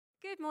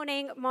Good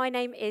morning, my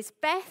name is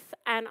Beth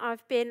and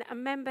I've been a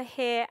member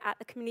here at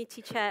the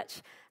Community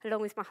Church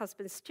along with my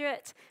husband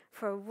Stuart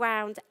for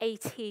around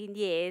 18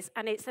 years,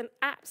 and it's an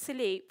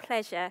absolute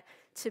pleasure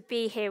to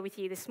be here with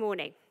you this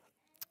morning.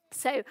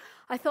 So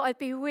I thought I'd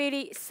be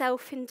really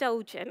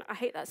self-indulgent, I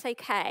hope that's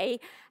okay,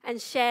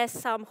 and share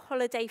some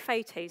holiday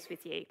photos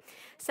with you.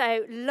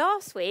 So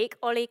last week,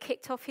 Ollie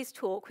kicked off his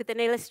talk with an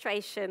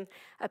illustration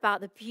about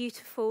the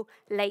beautiful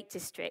Lake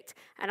District.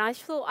 And I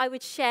thought I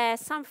would share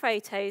some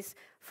photos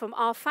from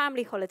our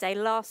family holiday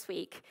last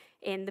week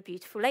in the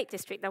beautiful Lake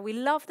District. Now, we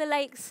love the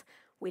lakes,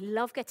 we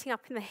love getting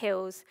up in the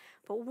hills,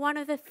 but one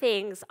of the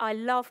things I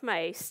love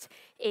most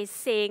is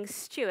seeing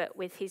Stuart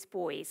with his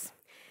boys.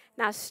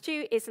 Now,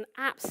 Stu is an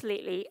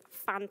absolutely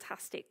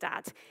fantastic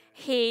dad.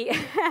 He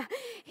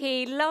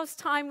loves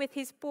time with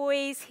his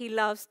boys. He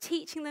loves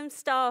teaching them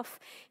stuff.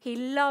 He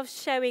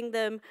loves showing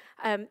them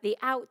the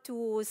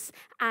outdoors.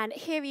 And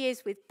here he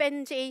is with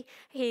Benji.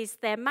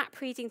 They're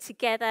map reading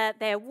together.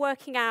 They're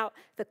working out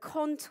the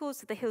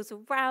contours of the hills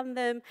around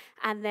them,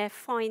 and they're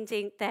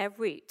finding their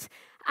route.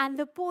 And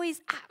the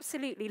boys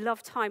absolutely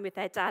love time with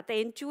their dad.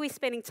 They enjoy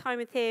spending time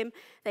with him.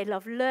 They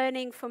love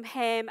learning from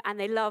him, and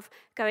they love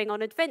going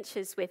on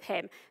adventures with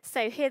him.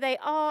 So here they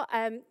are.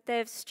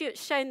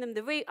 Stuart's shown them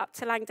the route up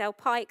to Langdale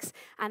Pikes,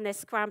 and they're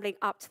scrambling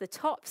up to the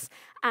tops.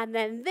 And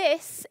then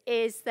this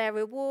is their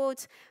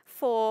reward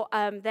for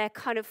their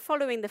kind of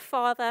following the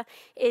father,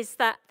 is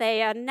that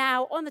they are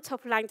now on the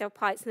top of Langdale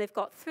Pikes, and they've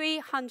got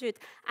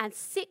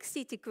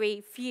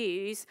 360-degree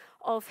views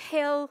of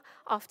hill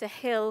after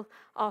hill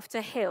after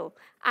hill,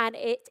 and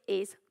it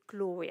is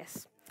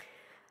glorious.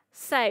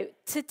 So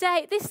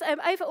today,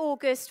 over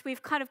August,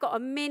 we've kind of got a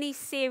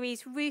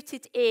mini-series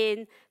rooted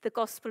in the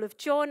Gospel of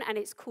John, and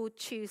it's called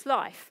Choose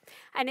Life.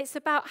 And it's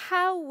about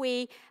how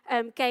we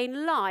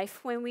gain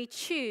life when we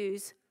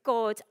choose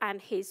God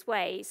and his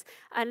ways.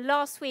 And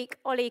last week,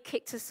 Ollie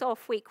kicked us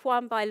off week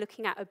 1 by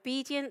looking at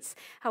obedience,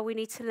 how we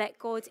need to let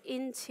God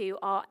into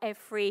our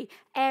every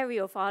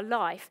area of our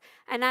life.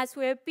 And as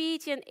we're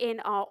obedient in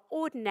our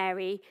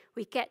ordinary,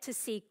 we get to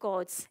see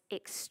God's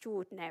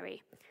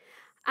extraordinary.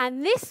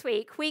 And this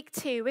week, week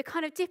 2, we're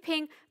kind of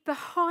dipping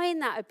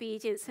behind that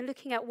obedience and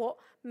looking at what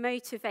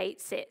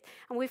motivates it.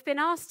 And we've been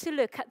asked to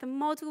look at the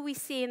model we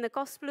see in the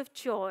Gospel of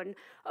John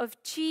of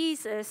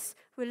Jesus'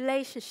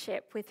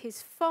 relationship with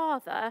his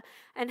Father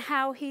and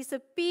how he's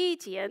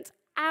obedient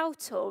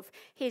out of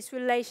his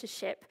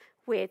relationship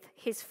with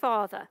his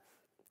Father.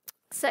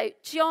 So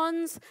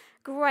John's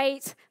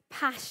great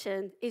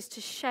passion is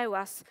to show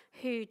us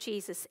who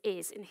Jesus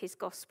is in his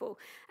gospel.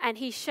 And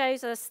he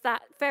shows us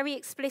that very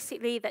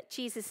explicitly, that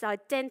Jesus'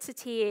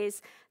 identity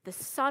is the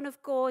Son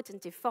of God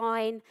and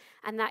divine,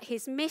 and that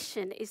his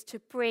mission is to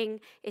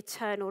bring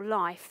eternal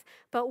life.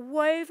 But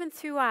woven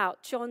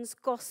throughout John's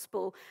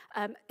gospel,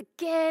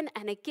 again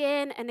and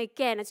again and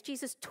again, as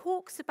Jesus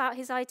talks about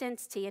his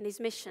identity and his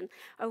mission,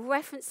 are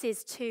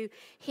references to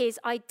his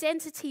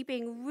identity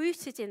being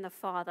rooted in the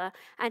Father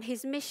and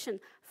his mission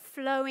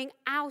flowing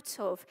out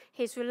of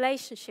his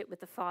relationship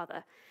with the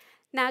Father.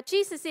 Now,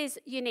 Jesus is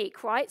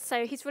unique, right?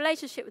 So his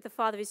relationship with the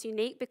Father is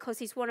unique because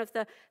he's one of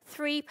the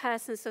 3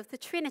 persons of the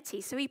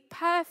Trinity. So he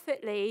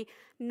perfectly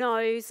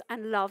knows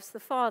and loves the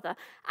Father.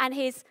 And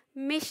his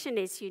mission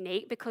is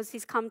unique because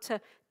he's come to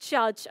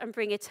judge and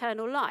bring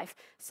eternal life.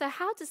 So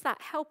how does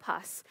that help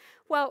us?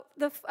 Well,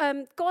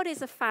 God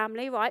is a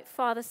family, right?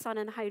 Father, Son,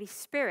 and Holy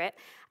Spirit.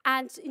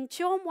 And in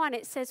John 1,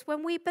 it says,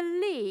 when we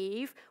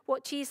believe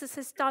what Jesus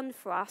has done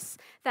for us,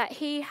 that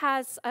he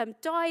has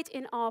died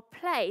in our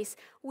place,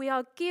 we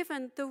are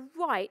given the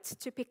right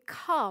to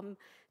become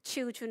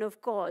children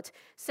of God.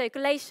 So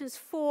Galatians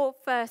 4,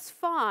 verse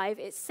 5,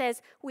 it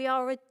says, we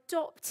are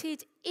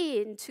adopted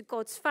into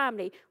God's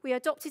family. We are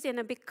adopted in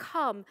and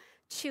become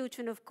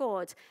children of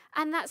God.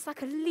 And that's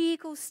like a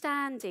legal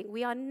standing.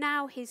 We are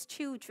now his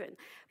children.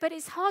 But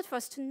it's hard for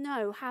us to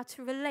know how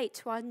to relate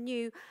to our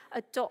new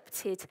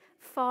adopted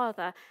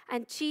Father.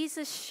 And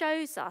Jesus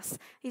shows us,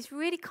 he's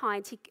really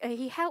kind.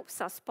 He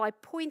helps us by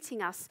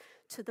pointing us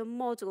to the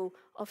model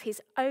of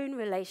his own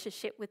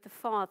relationship with the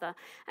Father.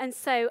 And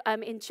so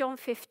in John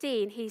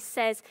 15, he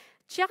says,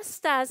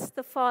 just as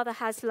the Father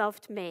has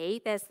loved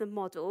me, there's the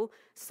model,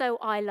 so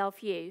I love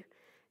you.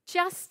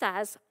 Just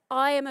as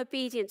I am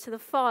obedient to the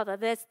Father,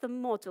 there's the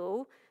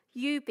model,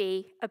 you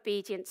be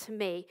obedient to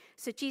me.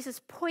 So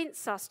Jesus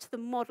points us to the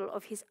model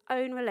of his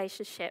own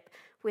relationship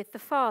with the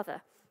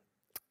Father.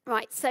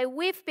 Right, so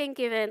we've been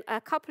given a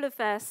couple of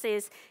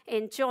verses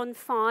in John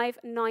 5,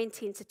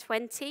 19 to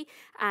 20,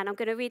 and I'm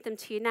going to read them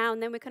to you now,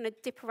 and then we're going to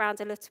dip around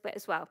a little bit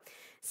as well.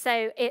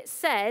 So it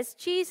says,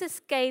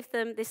 Jesus gave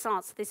them this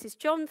answer. This is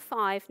John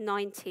 5,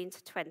 19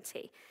 to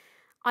 20.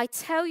 I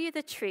tell you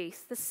the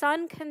truth, the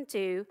Son can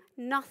do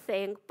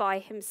nothing by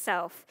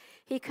himself.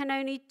 He can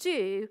only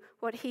do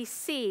what he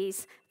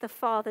sees the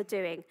Father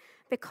doing,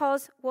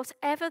 because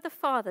whatever the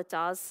Father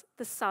does,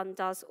 the Son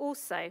does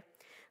also.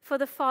 For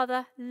the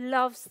Father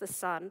loves the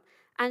Son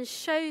and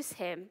shows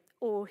him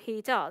all he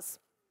does.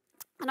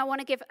 And I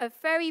want to give a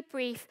very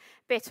brief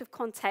bit of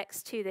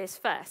context to this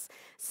verse.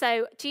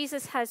 So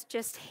Jesus has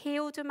just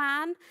healed a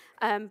man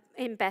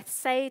in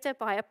Bethsaida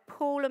by a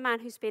pool, a man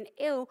who's been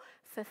ill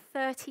for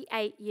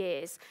 38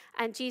 years.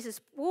 And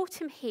Jesus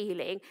brought him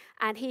healing,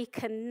 and he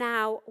can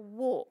now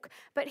walk.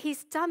 But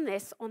he's done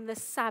this on the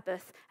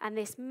Sabbath, and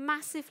this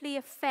massively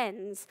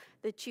offends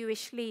the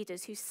Jewish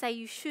leaders who say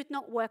you should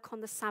not work on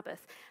the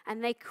Sabbath.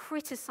 And they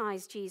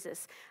criticize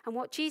Jesus. And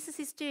what Jesus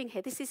is doing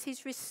here, this is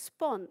his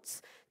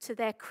response to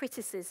their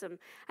criticism.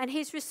 And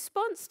his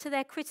response to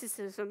their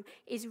criticism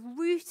is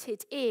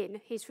rooted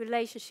in his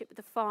relationship with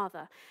the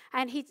Father.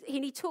 And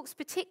he talks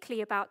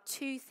particularly about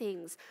two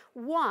things.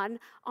 One,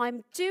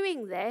 I'm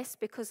doing this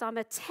because I'm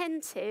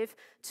attentive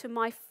to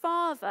my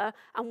Father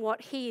and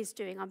what he is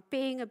doing. I'm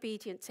being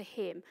obedient to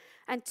him.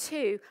 And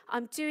two,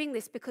 I'm doing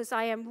this because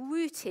I am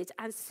rooted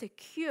and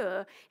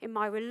secure in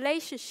my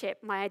relationship,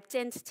 my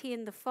identity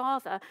in the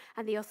Father,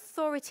 and the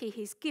authority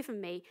he's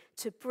given me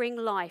to bring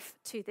life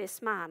to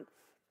this man.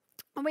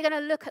 And we're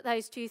going to look at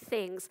those two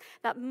things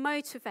that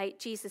motivate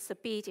Jesus'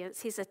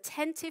 obedience, his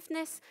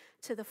attentiveness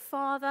to the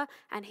Father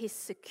and his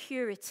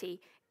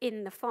security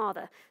in the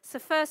Father. So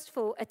first of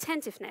all,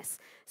 attentiveness.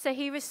 So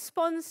he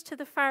responds to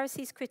the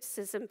Pharisees'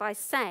 criticism by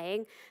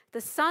saying,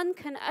 the Son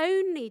can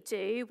only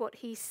do what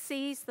he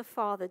sees the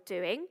Father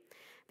doing,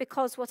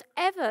 because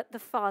whatever the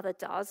Father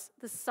does,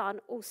 the Son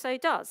also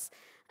does.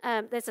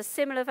 There's a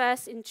similar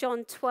verse in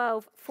John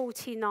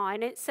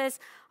 12:49. It says,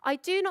 I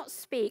do not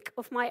speak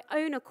of my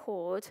own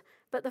accord,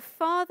 but the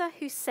Father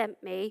who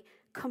sent me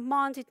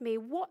commanded me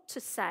what to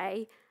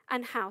say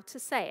and how to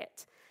say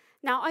it.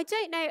 Now, I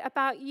don't know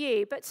about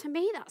you, but to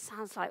me that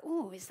sounds like,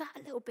 oh, is that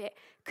a little bit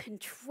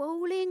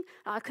controlling?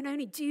 I can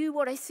only do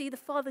what I see the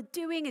Father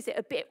doing. Is it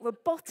a bit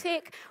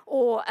robotic?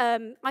 Or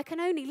I can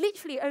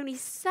literally only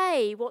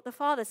say what the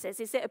Father says.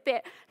 Is it a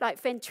bit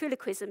like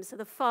ventriloquism? So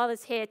the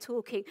Father's here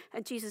talking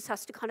and Jesus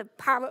has to kind of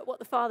parrot what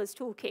the Father's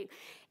talking.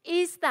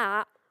 Is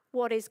that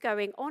what is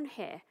going on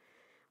here?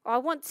 I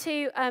want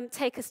to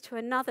take us to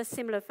another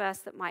similar verse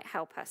that might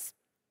help us.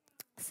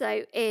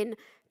 So in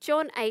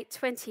John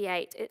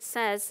 8:28, it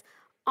says,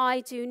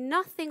 I do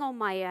nothing on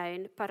my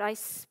own, but I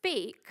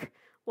speak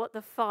what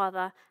the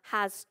Father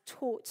has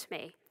taught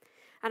me.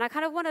 And I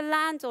kind of want to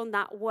land on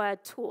that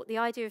word taught, the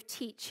idea of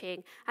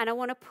teaching, and I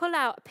want to pull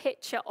out a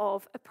picture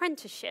of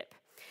apprenticeship.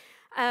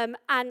 And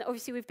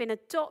obviously we have been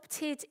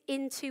adopted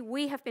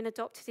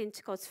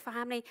into God's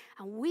family,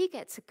 and we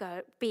get to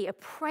go be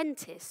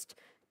apprenticed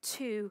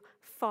to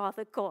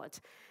Father God.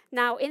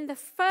 Now, in the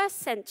first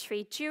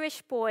century,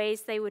 Jewish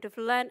boys, they would have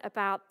learnt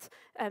about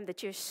the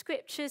Jewish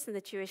scriptures and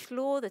the Jewish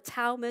law, the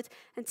Talmud,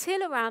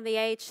 until around the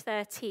age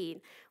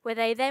 13, where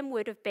they then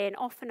would have been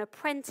often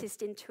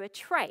apprenticed into a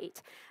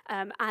trade.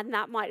 And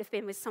that might have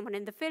been with someone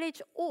in the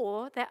village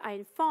or their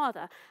own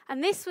father.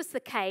 And this was the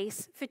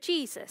case for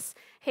Jesus,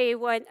 who,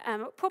 when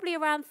probably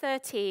around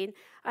 13,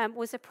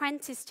 was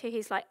apprenticed to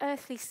his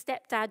earthly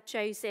stepdad,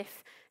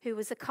 Joseph, who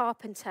was a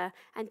carpenter.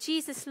 And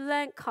Jesus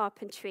learnt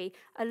carpentry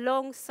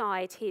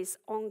alongside his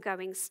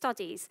ongoing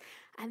studies.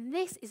 And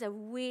this is a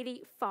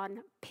really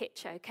fun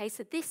picture, okay?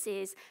 So this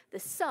is the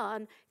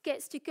son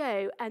gets to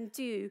go and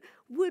do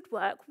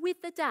woodwork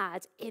with the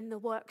dad in the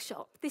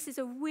workshop. This is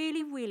a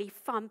really, really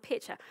fun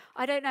picture.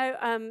 I don't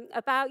know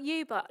about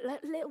you, but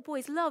little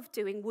boys love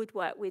doing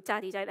woodwork with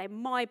daddy, don't they?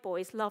 My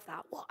boys love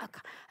that. What,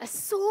 a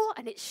saw,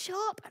 and it's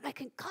sharp, and I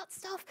can cut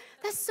stuff.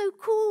 That's so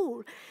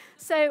cool.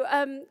 So,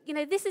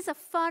 this is a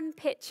fun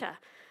picture,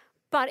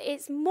 but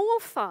it's more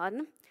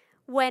fun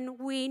when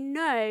we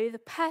know the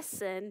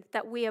person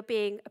that we are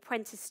being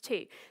apprenticed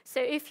to.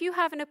 So if you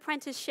have an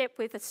apprenticeship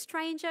with a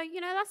stranger,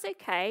 that's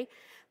okay.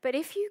 But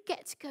if you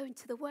get to go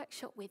into the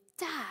workshop with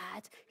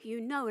dad, who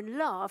you know and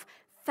love,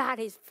 that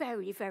is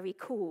very, very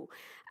cool.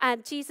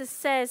 And Jesus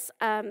says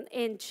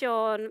in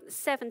John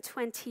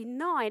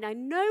 7:29, I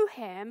know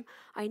him,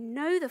 I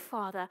know the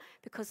Father,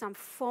 because I'm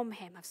from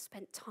him. I've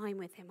spent time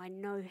with him, I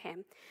know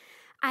him.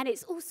 And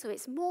it's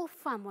more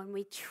fun when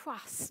we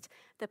trust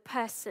the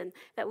person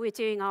that we're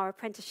doing our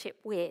apprenticeship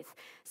with.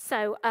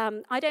 So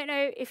I don't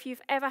know if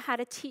you've ever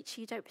had a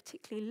teacher you don't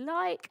particularly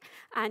like,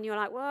 and you're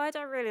like, well, I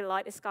don't really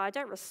like this guy, I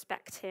don't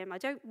respect him, I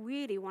don't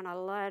really want to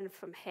learn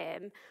from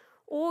him.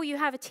 Or you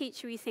have a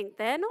teacher you think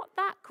they're not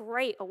that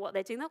great at what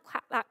they're doing, they're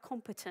not that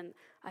competent.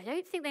 I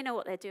don't think they know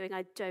what they're doing,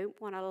 I don't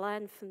want to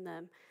learn from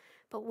them.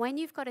 But when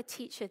you've got a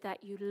teacher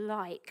that you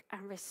like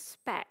and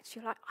respect,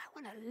 you're like, I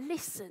want to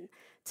listen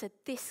to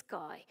this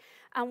guy.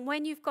 And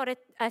when you've got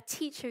a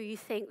teacher you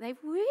think they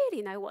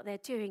really know what they're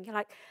doing, you're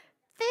like,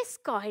 this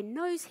guy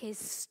knows his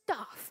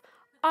stuff.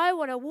 I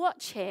want to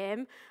watch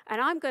him, and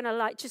I'm going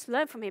to just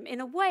learn from him. In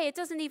a way, it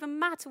doesn't even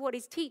matter what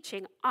he's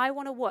teaching. I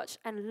want to watch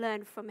and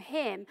learn from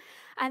him.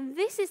 And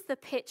this is the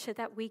picture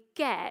that we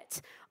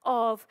get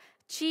of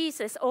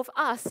Jesus, of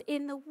us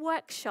in the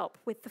workshop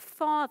with the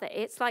Father.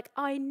 It's like,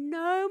 I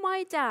know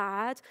my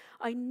dad,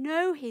 I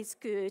know he's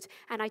good,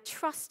 and I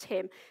trust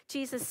him.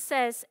 Jesus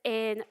says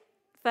in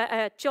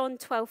John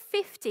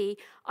 12:50,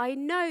 I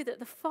know that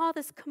the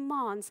Father's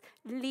commands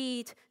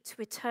lead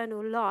to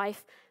eternal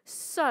life.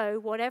 So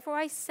whatever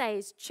I say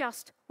is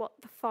just what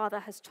the Father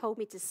has told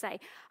me to say.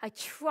 I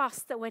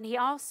trust that when he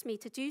asks me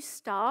to do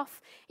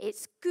stuff,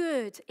 it's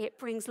good, it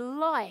brings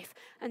life.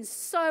 And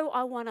so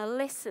I want to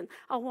listen,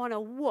 I want to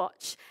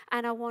watch,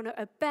 and I want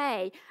to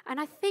obey. And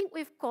I think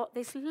we've got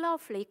this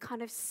lovely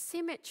kind of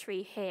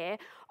symmetry here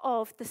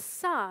of the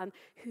Son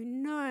who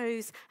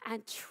knows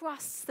and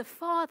trusts the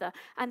Father.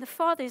 And the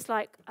Father is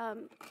like, you're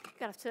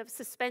going to have to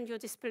suspend your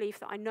disbelief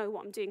that I know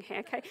what I'm doing here,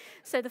 okay?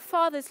 So the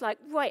Father's like,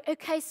 right,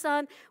 okay,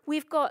 Son,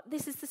 we've got,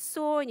 this is the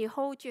saw, and you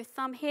hold your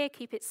thumb here,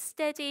 keep it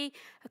steady,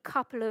 a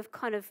couple of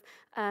kind of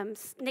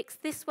nicks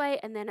this way,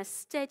 and then a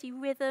steady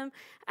rhythm.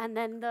 And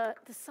then the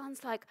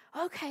Son's like,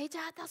 okay,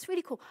 Dad, that's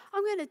really cool.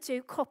 I'm going to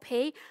do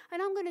copy,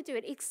 and I'm going to do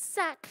it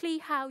exactly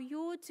how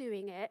you're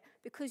doing it,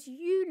 because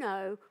you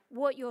know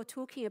what you're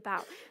talking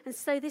about. And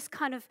so this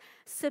kind of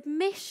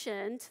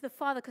submission to the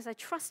Father, because I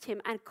trust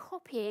him, and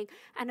copying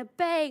and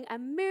obeying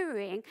and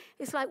mirroring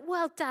is like,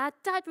 well, Dad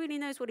really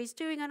knows what he's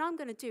doing, and I'm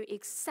going to do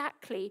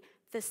exactly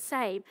the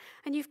same.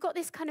 And you've got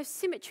this kind of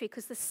symmetry,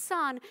 because the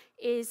Son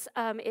is,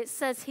 it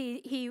says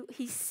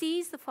he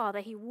sees the Father,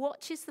 he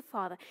watches the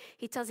Father,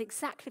 he does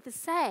exactly the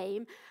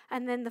same,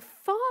 and then the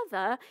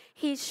Father,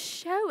 he's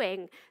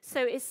showing.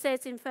 So it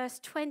says in verse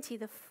 20,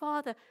 the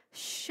Father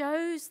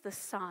shows the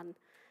Son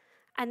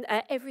and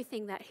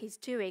everything that he's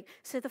doing.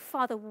 So the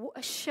Father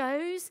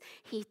shows,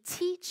 he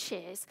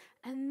teaches,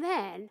 and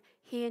then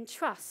he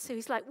entrusts. So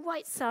he's like,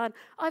 right, Son,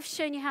 I've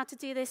shown you how to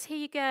do this. Here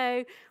you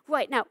go.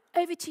 Right, now,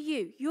 over to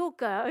you. You'll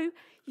go.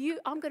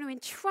 I'm going to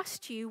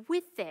entrust you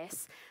with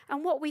this.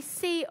 And what we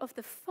see of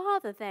the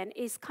Father then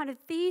is kind of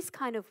these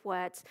kind of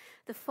words.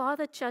 The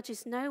Father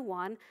judges no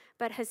one,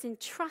 but has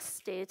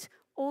entrusted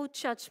all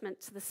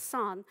judgment to the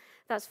Son.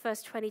 That's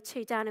verse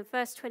 22. Down in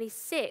verse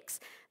 26,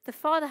 the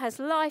Father has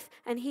life,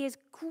 and he has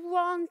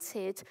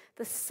granted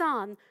the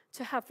Son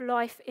to have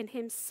life in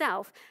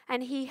himself.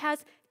 And he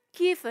has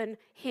given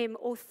him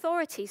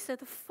authority. So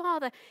the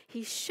Father,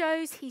 he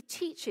shows, he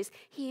teaches,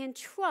 he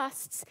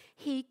entrusts,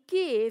 he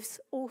gives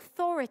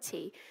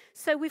authority.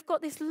 So we've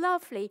got this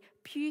lovely,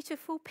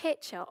 beautiful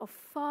picture of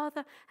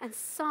Father and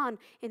Son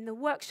in the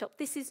workshop.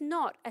 This is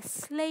not a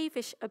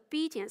slavish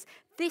obedience.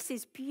 This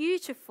is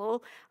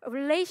beautiful, a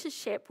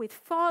relationship with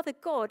Father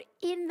God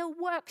in the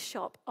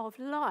workshop of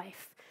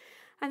life.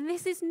 And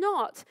this is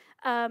not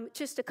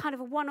just a kind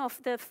of a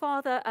one-off. The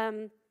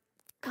Father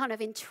kind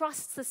of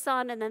entrusts the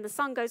Son, and then the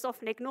Son goes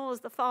off and ignores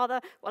the Father.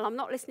 Well, I'm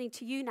not listening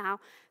to you now.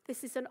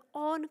 This is an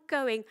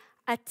ongoing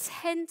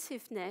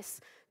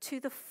attentiveness to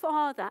the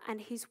Father and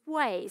his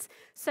ways.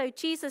 So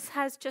Jesus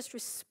has just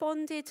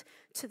responded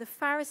to the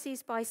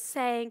Pharisees by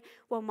saying,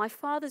 well, my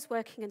Father's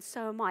working and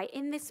so am I.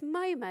 In this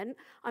moment,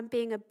 I'm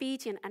being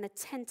obedient and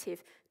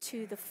attentive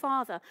to the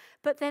Father.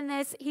 But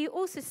then he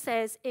also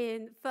says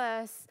in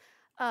verse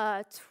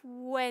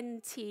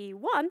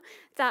 21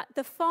 that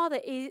the Father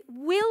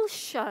will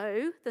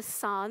show the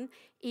Son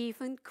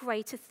even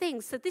greater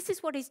things. So this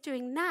is what he's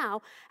doing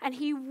now, and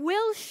he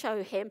will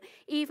show him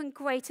even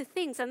greater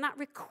things. And that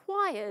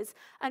requires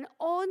an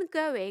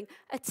ongoing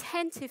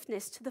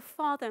attentiveness to the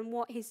Father and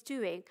what he's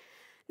doing.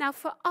 Now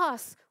for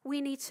us, we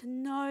need to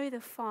know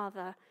the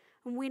Father,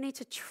 and we need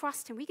to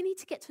trust him. We need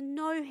to get to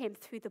know him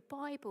through the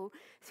Bible,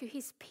 through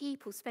his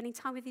people, spending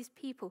time with his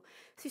people,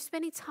 through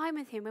spending time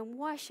with him and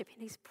worship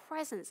in his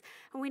presence.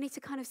 And we need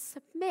to kind of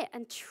submit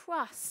and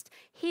trust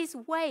his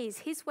ways,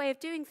 his way of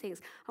doing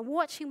things. I'm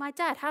watching my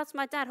dad. How does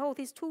my dad hold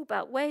his tool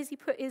belt? Where does he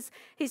put his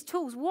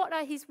tools? What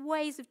are his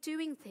ways of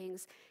doing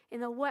things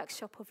in the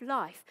workshop of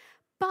life?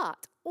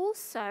 But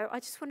also, I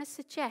just want to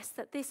suggest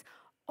that this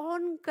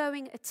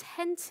ongoing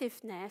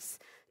attentiveness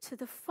to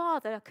the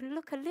Father can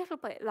look a little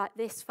bit like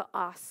this for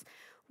us.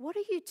 What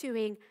are you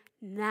doing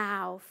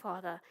now,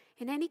 Father,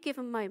 in any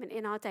given moment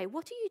in our day?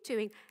 What are you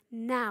doing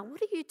now?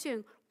 What are you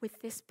doing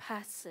with this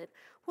person?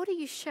 What are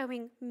you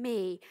showing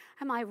me?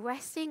 Am I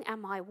resting?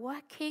 Am I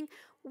working?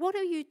 What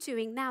are you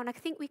doing now? And I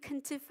think we can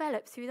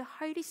develop through the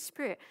Holy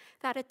Spirit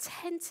that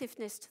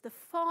attentiveness to the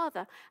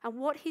Father and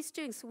what he's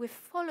doing. So we're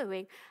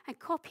following and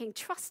copying,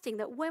 trusting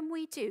that when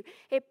we do,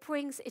 it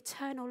brings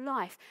eternal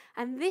life.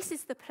 And this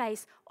is the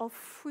place of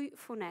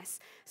fruitfulness.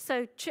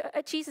 So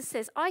Jesus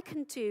says, I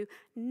can do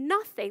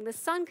nothing. The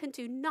Son can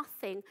do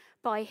nothing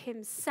by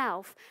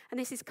himself. And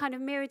this is kind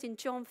of mirrored in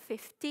John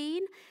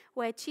 15,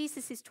 where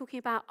Jesus is talking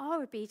about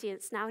our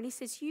obedience now. And he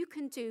says, you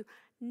can do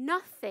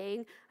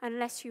nothing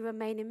unless you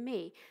remain in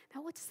me.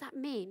 Now, what does that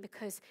mean?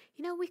 Because,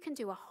 we can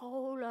do a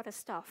whole lot of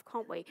stuff,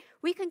 can't we?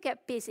 We can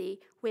get busy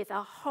with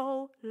a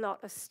whole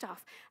lot of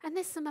stuff. And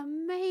there's some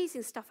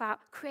amazing stuff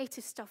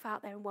creative stuff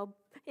out there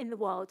in the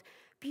world.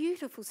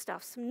 Beautiful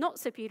stuff, some not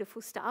so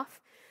beautiful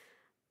stuff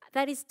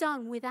that is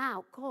done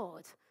without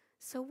God.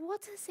 So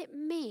what does it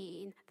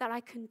mean that I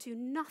can do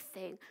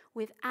nothing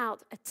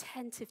without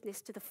attentiveness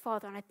to the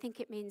Father? And I think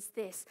it means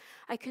this.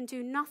 I can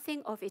do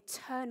nothing of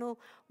eternal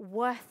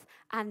worth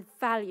and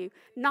value,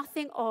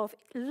 nothing of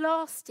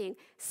lasting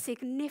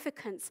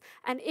significance.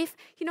 And if,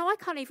 I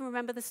can't even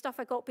remember the stuff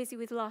I got busy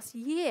with last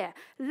year,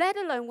 let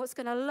alone what's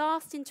going to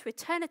last into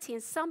eternity.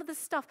 And some of the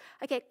stuff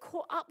I get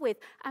caught up with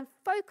and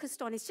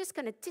focused on is just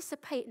going to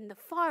dissipate in the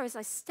fire as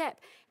I step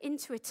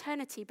into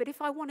eternity. But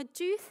if I want to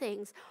do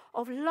things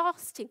of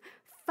lasting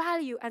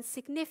value and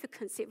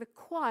significance, it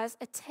requires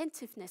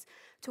attentiveness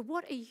to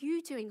what are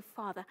you doing,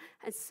 Father,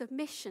 and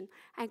submission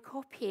and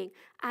copying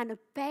and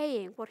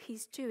obeying what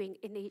he's doing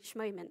in each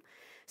moment.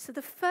 So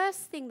the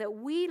first thing that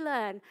we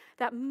learn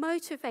that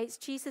motivates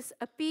Jesus'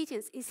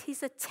 obedience is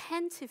his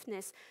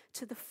attentiveness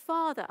to the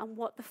Father and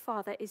what the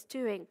Father is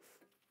doing.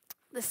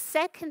 The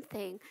second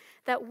thing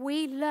that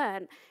we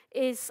learn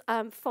is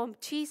from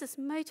Jesus'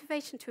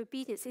 motivation to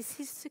obedience is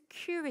his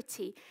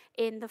security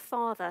in the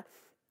Father.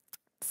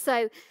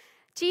 So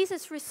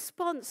Jesus'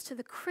 response to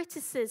the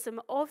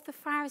criticism of the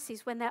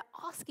Pharisees when they're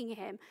asking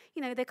him,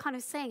 they're kind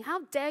of saying,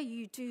 how dare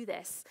you do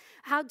this?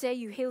 How dare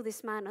you heal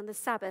this man on the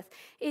Sabbath?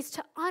 Is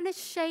to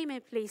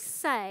unashamedly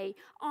say,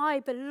 I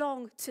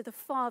belong to the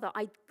Father.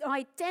 I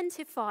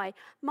identify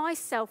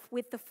myself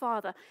with the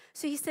Father.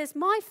 So he says,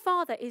 my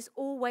Father is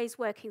always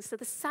working. So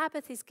the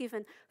Sabbath is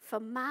given for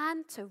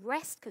man to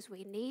rest because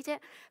we need it.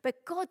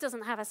 But God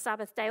doesn't have a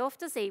Sabbath day off,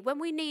 does he? When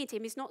we need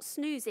him, he's not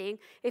snoozing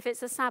if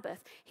it's a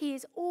Sabbath. He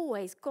is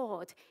always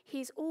God.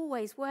 He's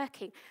always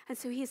working. And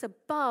so he is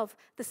above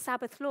the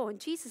Sabbath law. And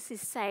Jesus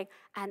is saying,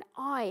 and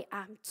I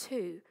am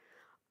too.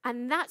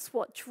 And that's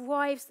what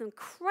drives them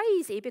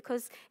crazy,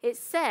 because it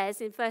says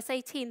in verse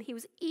 18, he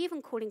was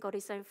even calling God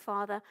his own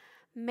Father,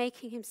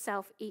 making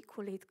himself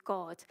equally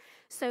God.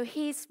 So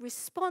his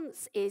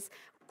response is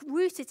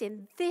rooted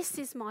in, this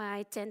is my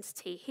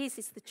identity. His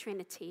is the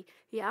Trinity,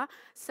 yeah?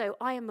 So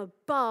I am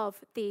above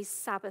these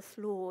Sabbath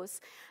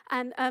laws.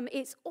 And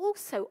it's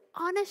also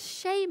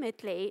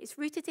unashamedly, it's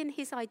rooted in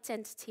his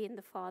identity in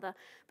the Father,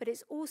 but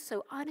it's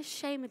also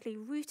unashamedly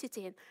rooted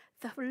in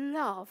the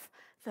love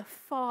the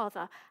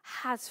Father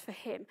has for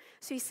him.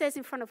 So he says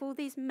in front of all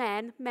these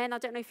men, I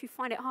don't know if you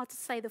find it hard to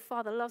say the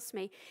Father loves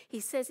me. He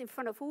says in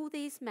front of all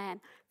these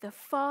men, the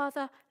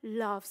Father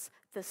loves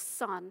the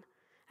Son.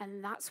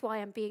 And that's why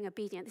I'm being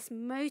obedient. This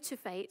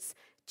motivates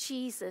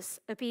Jesus'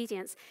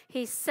 obedience.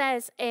 He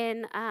says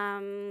in,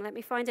 let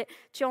me find it,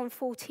 John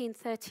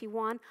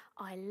 14:31,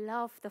 I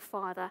love the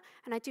Father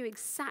and I do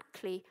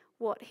exactly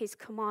what he's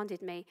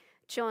commanded me.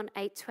 John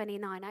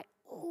 8:29, I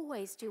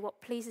always do what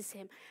pleases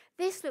him.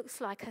 This looks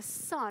like a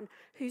son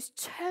who's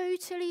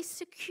totally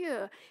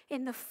secure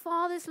in the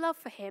Father's love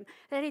for him,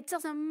 that it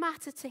doesn't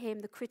matter to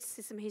him the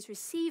criticism he's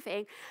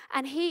receiving.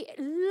 And he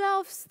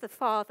loves the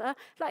Father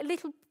like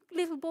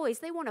little boys.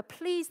 They want to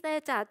please their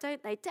dad,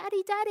 don't they?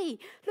 Daddy, daddy,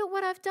 look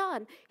what I've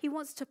done. He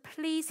wants to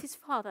please his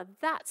Father.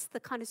 That's the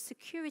kind of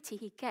security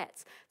he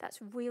gets. That's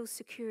real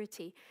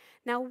security.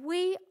 Now,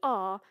 we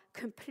are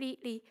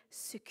completely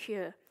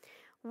secure.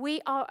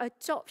 Our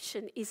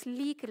adoption is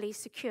legally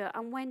secure.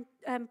 And when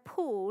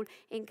Paul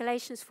in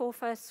Galatians 4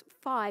 verse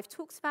 5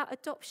 talks about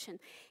adoption,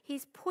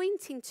 he's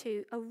pointing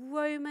to a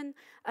Roman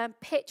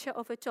picture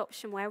of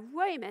adoption where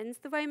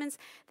the Romans,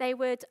 they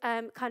would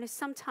kind of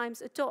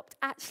sometimes adopt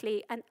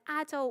actually an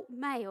adult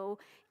male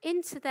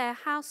into their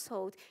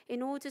household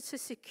in order to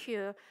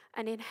secure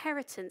an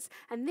inheritance.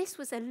 And this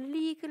was a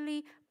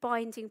legally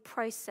binding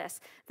process.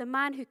 The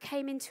man who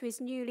came into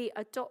his newly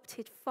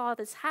adopted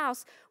father's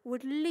house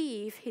would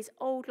leave his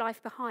old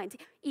life behind.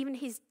 Even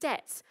his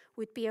debts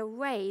would be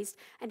erased,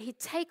 and he'd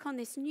take on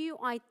this new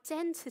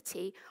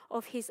identity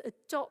of his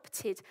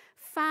adopted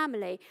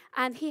family.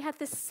 And he had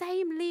the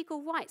same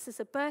legal rights as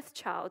a birth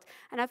child.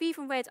 And I've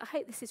even read, I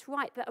hope this is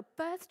right, that a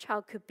birth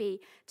child could be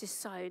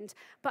disowned,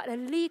 but a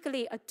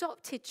legally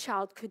adopted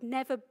child could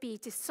never be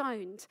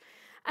disowned.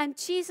 And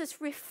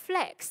Jesus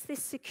reflects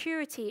this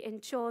security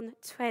in John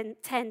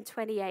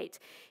 10:28.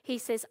 He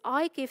says,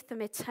 I give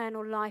them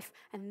eternal life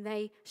and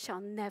they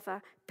shall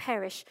never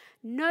perish.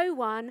 No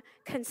one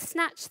can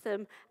snatch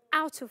them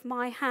out of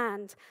my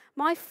hand.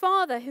 My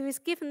Father who has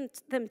given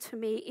them to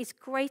me is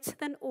greater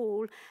than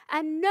all,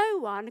 and no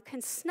one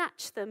can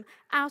snatch them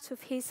out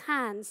of his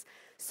hands.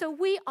 So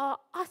we are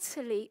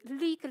utterly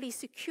legally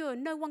secure.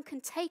 No one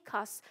can take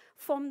us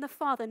from the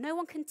Father. No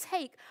one can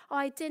take our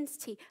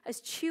identity as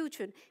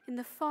children in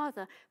the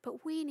Father.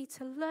 But we need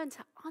to learn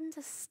to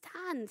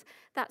understand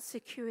that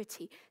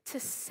security, to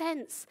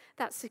sense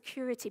that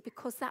security,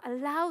 because that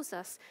allows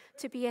us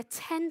to be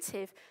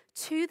attentive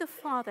to the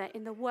Father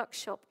in the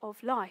workshop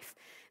of life.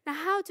 Now,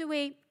 how do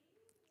we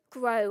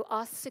grow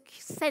our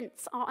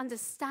sense, our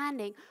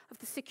understanding of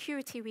the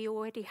security we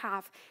already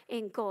have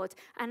in God?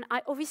 And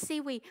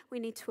obviously we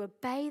need to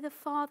obey the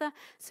Father.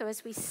 So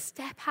as we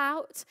step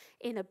out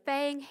in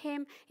obeying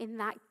him, in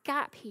that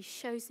gap, he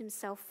shows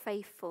himself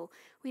faithful.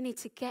 We need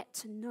to get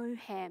to know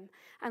him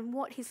and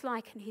what he's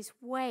like and his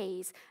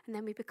ways, and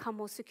then we become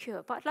more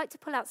secure. But I'd like to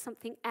pull out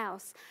something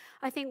else.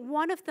 I think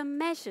one of the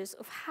measures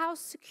of how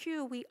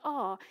secure we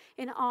are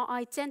in our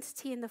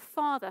identity in the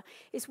Father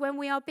is when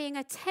we are being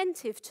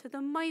attentive to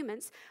the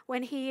moments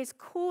when he is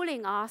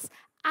calling us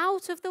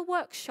out of the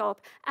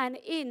workshop and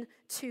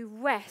into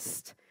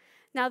rest.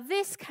 Now,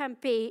 this can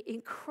be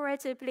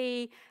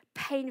incredibly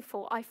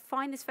painful. I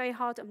find this very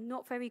hard. I'm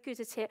not very good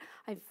at it.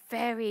 I'm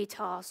very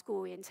task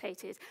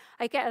orientated.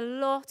 I get a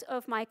lot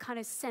of my kind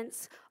of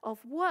sense of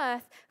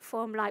worth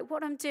from like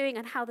what I'm doing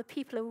and how the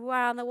people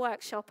around the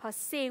workshop are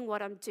seeing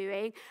what I'm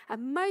doing.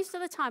 And most of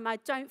the time, I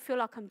don't feel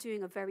like I'm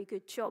doing a very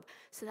good job.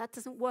 So that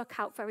doesn't work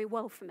out very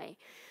well for me.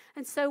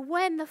 And so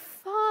when the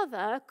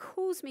Father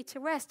calls me to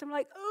rest, I'm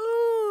like,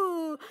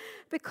 ooh,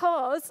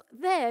 because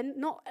then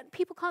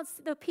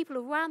the people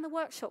around the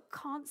workshop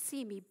can't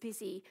see me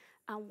busy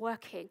and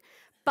working.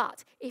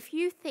 But if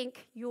you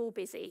think you're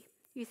busy,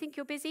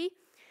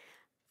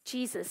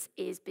 Jesus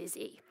is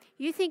busy.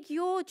 You think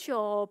your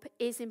job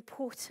is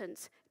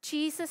important.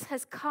 Jesus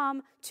has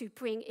come to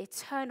bring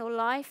eternal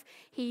life.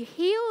 He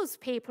heals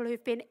people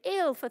who've been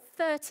ill for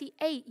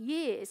 38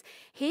 years.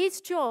 His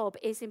job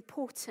is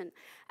important.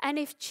 And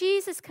if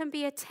Jesus can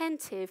be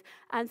attentive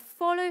and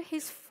follow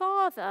his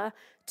Father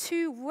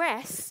to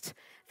rest,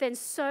 then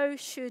so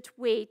should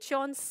we.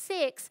 John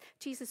 6,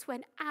 Jesus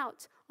went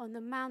out on the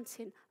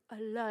mountain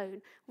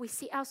alone. We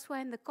see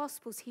elsewhere in the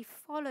Gospels, he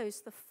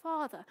follows the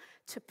Father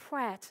to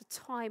prayer, to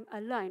time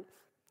alone.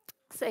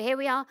 So here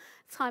we are,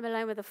 time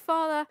alone with the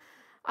Father,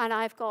 and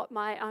I've got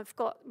my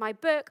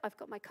book, I've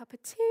got my cup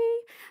of tea,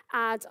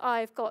 and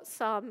I've got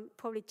some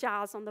probably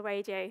jazz on the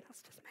radio.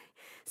 That's just me.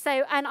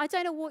 So, and I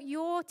don't know what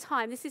your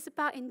time, this is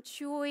about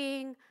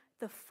enjoying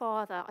the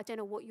Father. I don't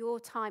know what your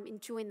time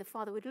enjoying the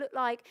Father would look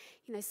like.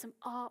 You know, some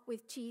art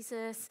with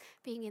Jesus,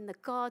 being in the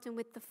garden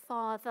with the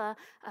Father,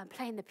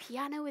 playing the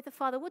piano with the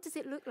Father. What does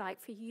it look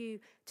like for you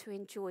to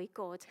enjoy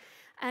God?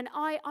 And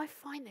I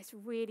find this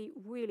really,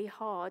 really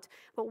hard.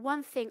 But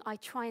one thing I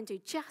try and do,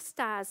 just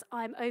as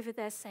I'm over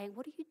there saying,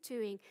 what are you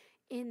doing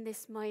in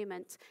this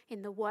moment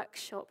in the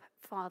workshop,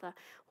 Father?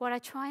 What I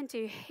try and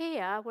do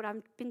here, what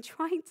I've been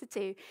trying to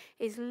do,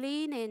 is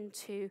lean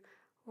into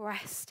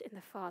rest in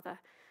the Father.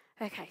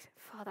 Okay,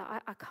 Father,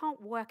 I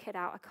can't work it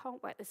out. I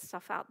can't work this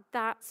stuff out.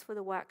 That's for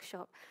the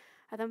workshop.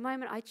 At the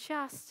moment, I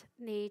just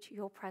need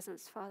your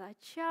presence, Father. I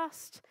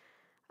just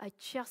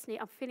need,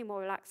 I'm feeling more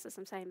relaxed as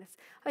I'm saying this.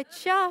 I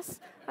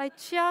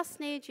just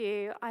need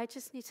you. I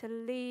just need to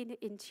lean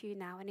into you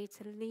now. I need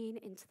to lean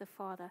into the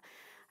Father.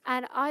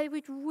 And I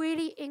would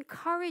really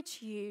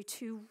encourage you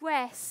to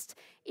rest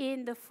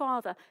in the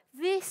Father.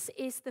 This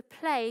is the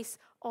place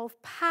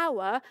of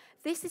power.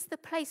 This is the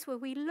place where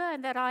we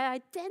learn that our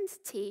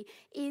identity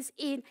is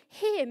in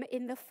him,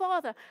 in the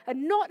Father,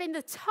 and not in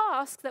the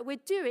task that we're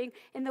doing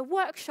in the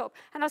workshop.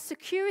 And our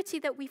security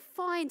that we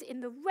find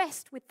in the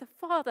rest with the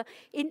Father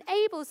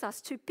enables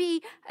us to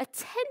be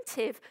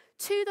attentive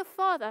to the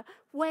Father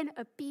when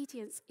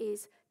obedience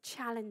is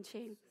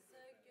challenging.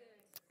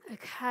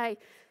 Okay,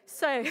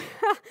 so,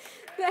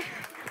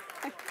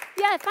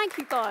 yeah, thank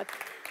you, God.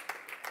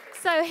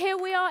 So here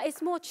we are.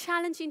 It's more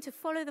challenging to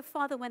follow the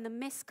Father when the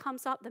mist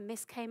comes up. The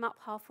mist came up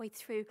halfway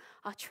through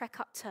our trek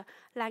up to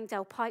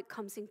Langdale Pike,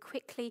 comes in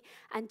quickly.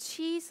 And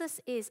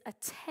Jesus is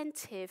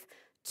attentive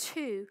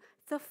to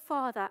the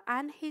Father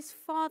and his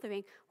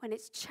fathering when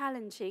it's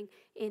challenging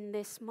in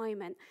this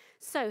moment.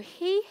 So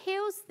he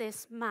heals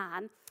this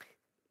man.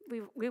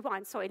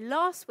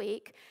 Last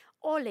week,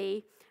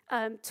 Ollie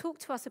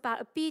talked to us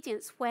about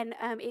obedience when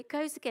it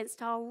goes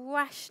against our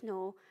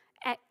rational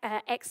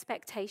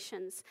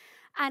expectations.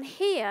 And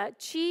here,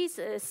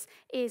 Jesus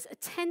is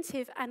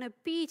attentive and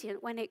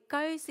obedient when it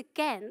goes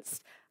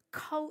against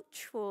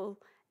cultural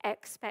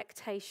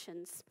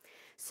expectations.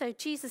 So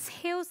Jesus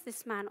heals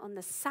this man on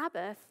the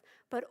Sabbath,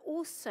 but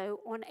also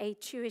on a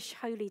Jewish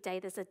holy day.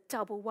 There's a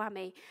double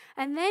whammy.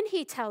 And then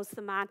he tells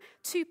the man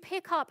to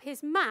pick up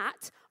his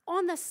mat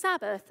on the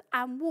Sabbath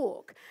and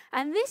walk.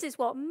 And this is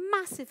what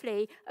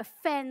massively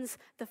offends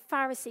the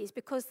Pharisees,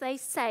 because they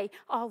say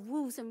our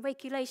rules and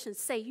regulations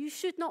say you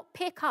should not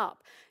pick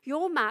up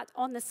your mat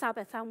on the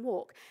Sabbath and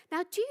walk.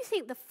 Now, do you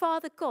think the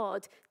Father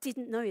God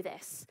didn't know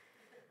this?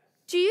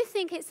 Do you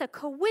think it's a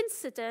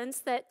coincidence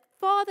that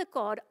Father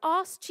God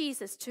asked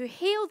Jesus to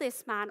heal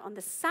this man on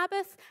the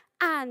Sabbath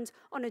and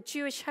on a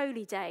Jewish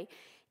holy day?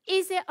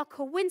 Is it a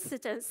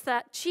coincidence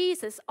that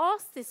Jesus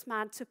asked this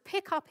man to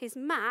pick up his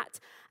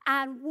mat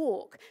and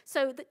walk?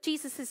 So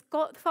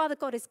that Father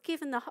God has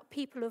given the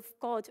people of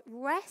God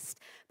rest,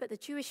 but the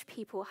Jewish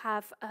people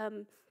have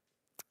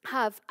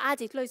have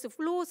added loads of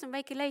laws and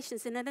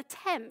regulations in an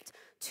attempt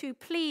to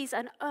please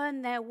and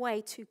earn their way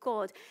to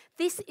God.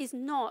 This is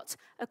not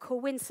a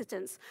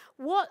coincidence.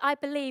 What I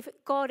believe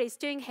God is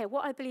doing here,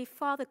 what I believe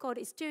Father God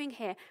is doing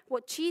here,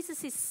 what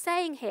Jesus is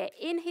saying here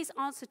in his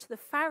answer to the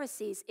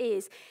Pharisees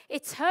is,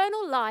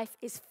 eternal life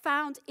is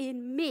found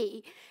in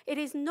me. It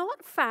is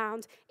not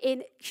found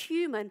in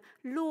human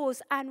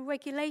laws and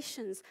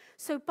regulations.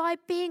 So by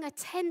being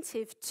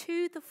attentive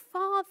to the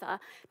Father,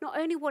 not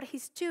only what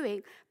he's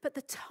doing, but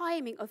the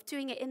timing of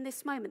doing it in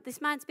this moment.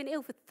 This man's been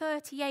ill for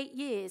 38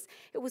 years.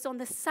 It was on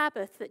the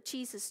Sabbath that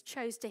Jesus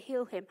chose to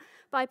heal him.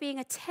 By being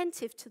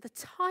attentive to the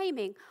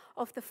timing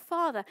of the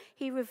Father,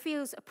 he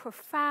reveals a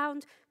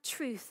profound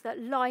truth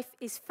that life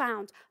is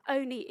found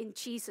only in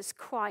Jesus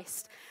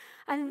Christ.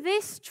 And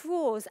this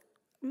draws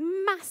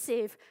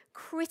massive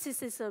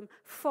criticism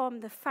from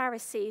the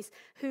Pharisees,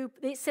 who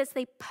it says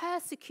they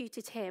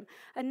persecuted him.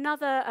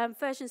 Another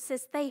version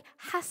says they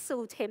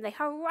hassled him, they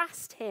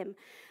harassed him.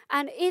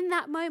 And in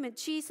that moment,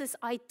 Jesus'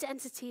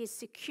 identity is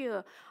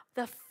secure.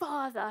 The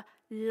Father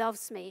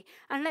loves me.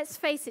 And let's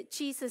face it,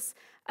 Jesus'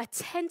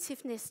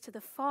 attentiveness to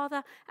the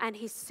Father and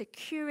his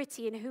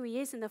security in who he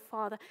is in the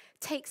Father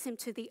takes him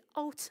to the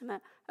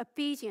ultimate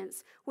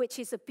obedience, which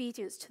is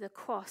obedience to the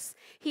cross.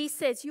 He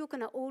says, you're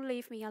going to all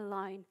leave me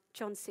alone,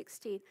 John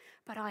 16,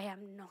 but I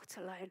am not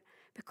alone,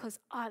 because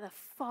the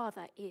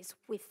Father is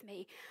with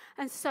me.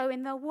 And so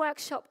in the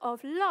workshop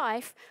of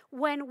life,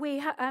 when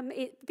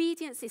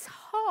obedience is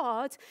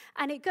hard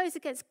and it goes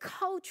against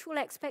cultural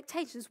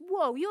expectations,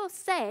 whoa, you're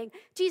saying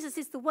Jesus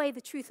is the way,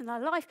 the truth, and the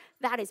life.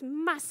 That is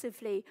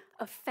massively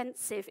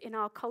offensive in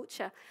our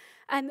culture.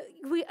 And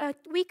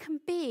we can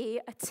be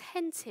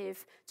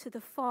attentive to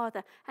the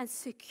Father and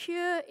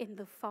secure in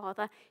the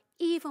Father,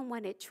 even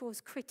when it draws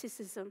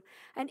criticism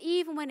and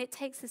even when it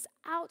takes us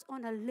out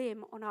on a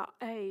limb on our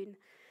own.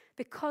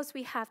 Because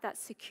we have that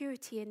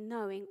security in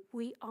knowing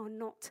we are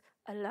not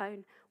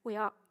alone.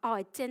 Our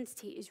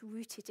identity is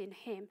rooted in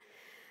him.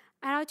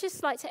 And I'd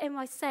just like to end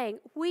by saying,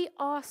 we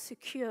are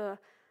secure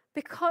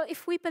because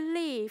if we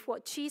believe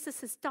what Jesus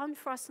has done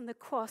for us on the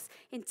cross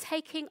in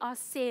taking our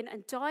sin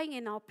and dying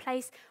in our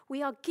place,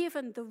 we are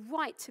given the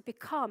right to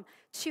become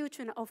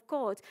children of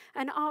God.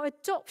 And our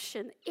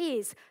adoption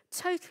is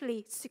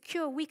totally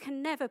secure. We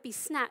can never be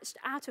snatched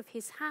out of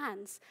his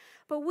hands.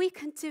 But we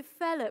can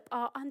develop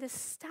our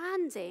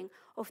understanding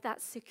of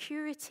that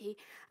security,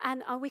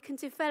 and we can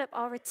develop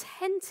our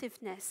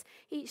attentiveness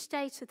each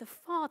day to the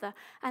Father,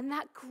 and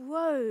that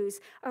grows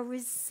a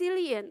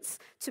resilience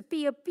to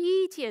be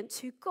obedient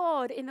to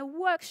God in the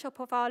workshop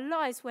of our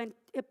lives when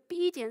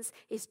obedience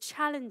is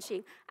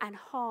challenging and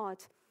hard.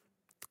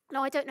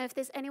 Now, I don't know if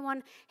there's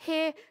anyone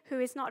here who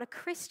is not a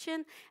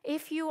Christian.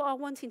 If you are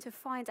wanting to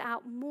find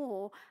out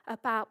more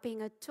about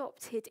being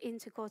adopted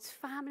into God's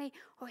family,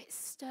 or it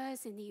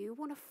stirs in you, you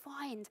want to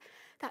find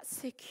that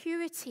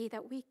security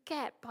that we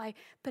get by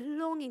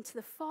belonging to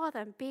the Father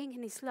and being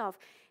in his love,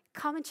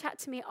 come and chat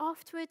to me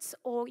afterwards,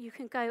 or you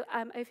can go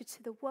over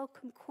to the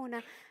welcome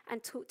corner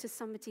and talk to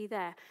somebody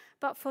there.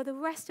 But for the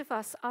rest of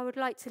us, I would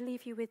like to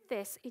leave you with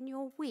this. In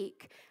your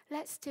week,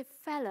 let's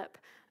develop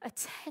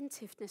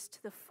attentiveness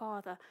to the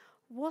Father.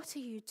 What are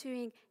you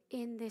doing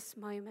in this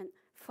moment,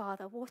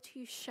 Father? What are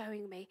you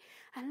showing me?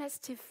 And let's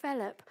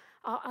develop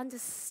our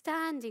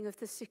understanding of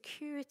the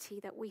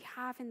security that we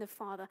have in the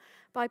Father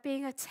by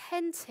being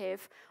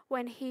attentive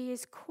when he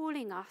is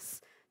calling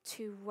us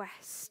to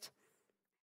rest.